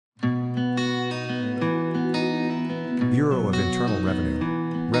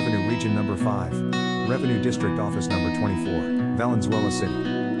number 5. Revenue District Office number 24, Valenzuela City.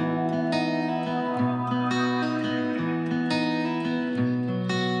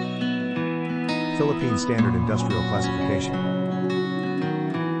 Philippine Standard Industrial Classification.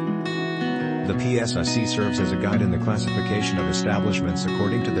 The PSIC serves as a guide in the classification of establishments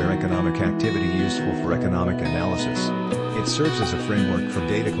according to their economic activity useful for economic analysis. It serves as a framework for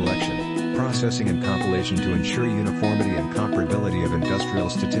data collection, processing and compilation to ensure uniformity and comparability of industrial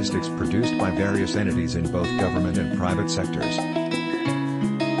statistics produced by various entities in both government and private sectors.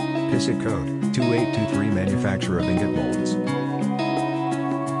 Psic code, 2823 Manufacture of ingot molds.